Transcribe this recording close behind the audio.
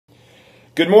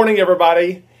Good morning,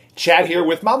 everybody. Chad here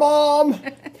with my mom.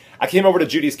 I came over to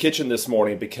Judy's kitchen this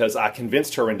morning because I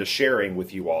convinced her into sharing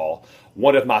with you all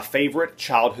one of my favorite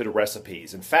childhood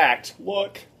recipes. In fact,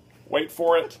 look, wait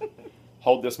for it.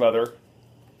 Hold this, Mother.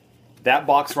 That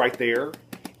box right there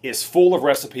is full of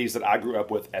recipes that I grew up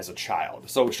with as a child.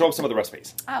 So show them some of the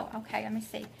recipes. Oh, okay. Let me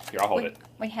see. Here, I'll hold it.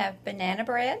 We have banana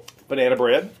bread. Banana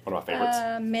bread, one of my favorites.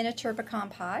 Miniature pecan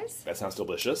pies. That sounds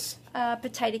delicious.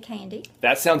 Potato candy.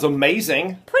 That sounds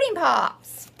amazing. Pudding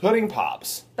pops. Pudding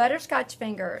pops. Butterscotch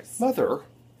fingers. Mother,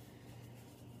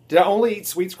 did I only eat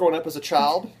sweets growing up as a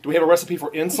child? Do we have a recipe for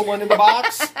insulin in the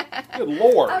box? Good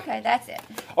Lord. Okay, that's it.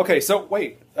 Okay, so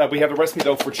wait. We have a recipe,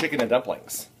 though, for chicken and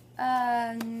dumplings.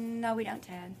 No, we don't,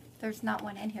 Chad. There's not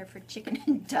one in here for chicken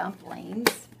and dumplings.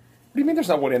 What do you mean there's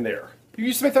not one in there? You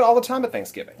used to make that all the time at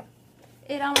Thanksgiving.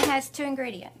 It only has 2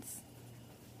 ingredients.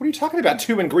 What are you talking about,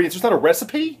 2 ingredients? There's not a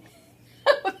recipe?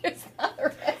 There's not a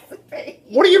recipe.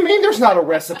 What do you mean there's not a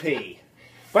recipe?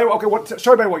 Wait, okay,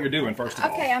 show everybody what you're doing, first of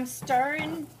all. Okay, I'm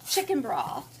stirring chicken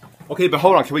broth. Okay, but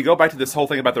hold on. Can we go back to this whole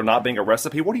thing about there not being a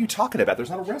recipe? What are you talking about? There's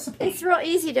not a recipe. It's real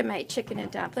easy to make chicken and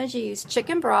dumplings. You use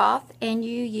chicken broth and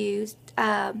you use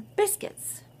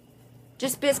biscuits.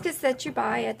 Just biscuits that you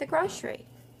buy at the grocery.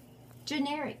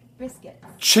 Generic biscuits.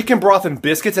 Chicken broth and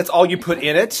biscuits? That's all you put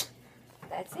in it?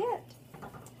 That's it.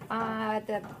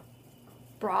 The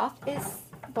broth is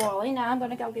boiling. Now I'm going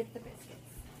to go get the biscuits.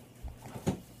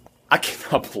 I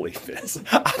cannot believe this.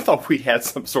 I thought we had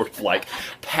some sort of like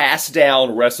passed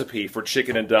down recipe for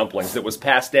chicken and dumplings that was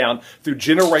passed down through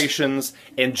generations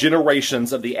and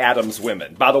generations of the Adams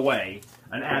women. By the way,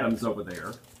 an Adams over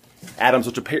there. Adams,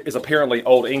 which is apparently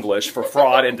Old English for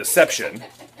fraud and deception.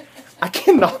 I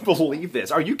cannot believe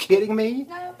this. Are you kidding me?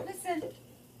 No, listen.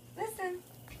 Listen.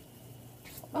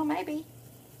 Well, maybe.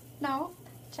 No.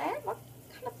 Chad, what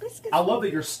kind of biscuits? I love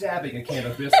that you're stabbing a can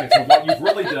of biscuits, and what you've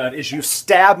really done is you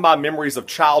stab my memories of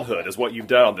childhood is what you've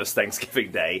done on this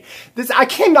Thanksgiving Day. I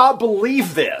cannot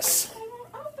believe this. They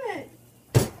won't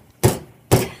open.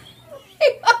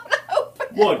 They won't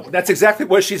open. Look, that's exactly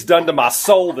what she's done to my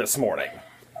soul this morning.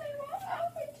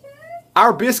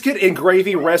 Our biscuit and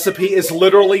gravy recipe is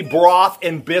literally broth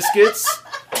and biscuits.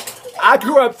 I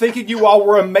grew up thinking you all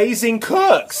were amazing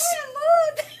cooks.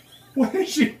 What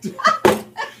did you do?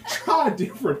 Try a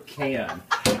different can.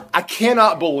 I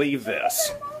cannot believe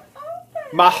this.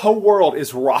 My whole world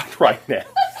is rocked right now.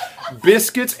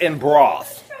 Biscuits and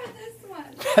broth.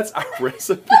 That's our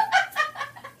recipe.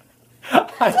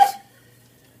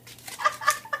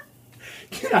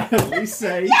 Can I at least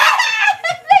say...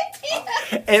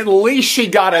 At least she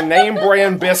got a name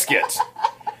brand biscuit.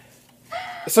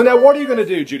 So now what are you going to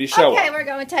do, Judy? Show Okay, her. we're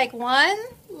going to take one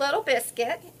little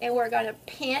biscuit and we're going to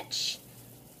pinch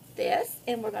this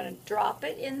and we're going to drop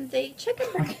it in the chicken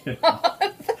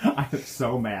broth. I am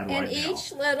so mad right now. And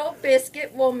each little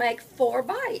biscuit will make 4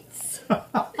 bites.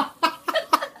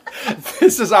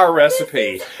 This is our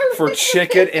recipe for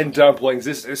chicken and dumplings.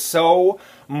 This is so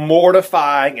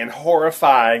mortifying and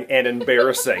horrifying and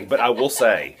embarrassing. But I will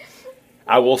say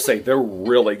they're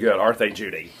really good, aren't they,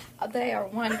 Judy? They are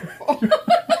wonderful.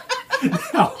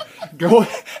 Now,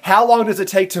 how long does it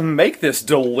take to make this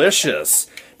delicious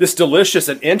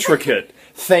and intricate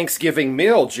Thanksgiving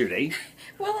meal, Judy?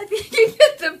 Well, if you can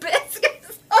get the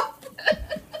biscuits open.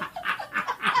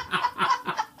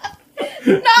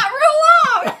 Not real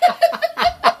long.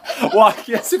 Well, I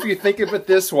guess if you think of it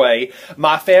this way,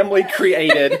 my family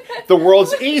created the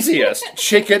world's easiest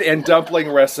chicken and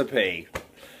dumpling recipe.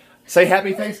 Say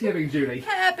Happy Thanksgiving, Judy.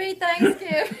 Happy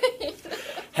Thanksgiving.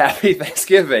 Happy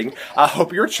Thanksgiving. I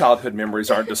hope your childhood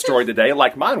memories aren't destroyed today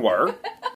like mine were.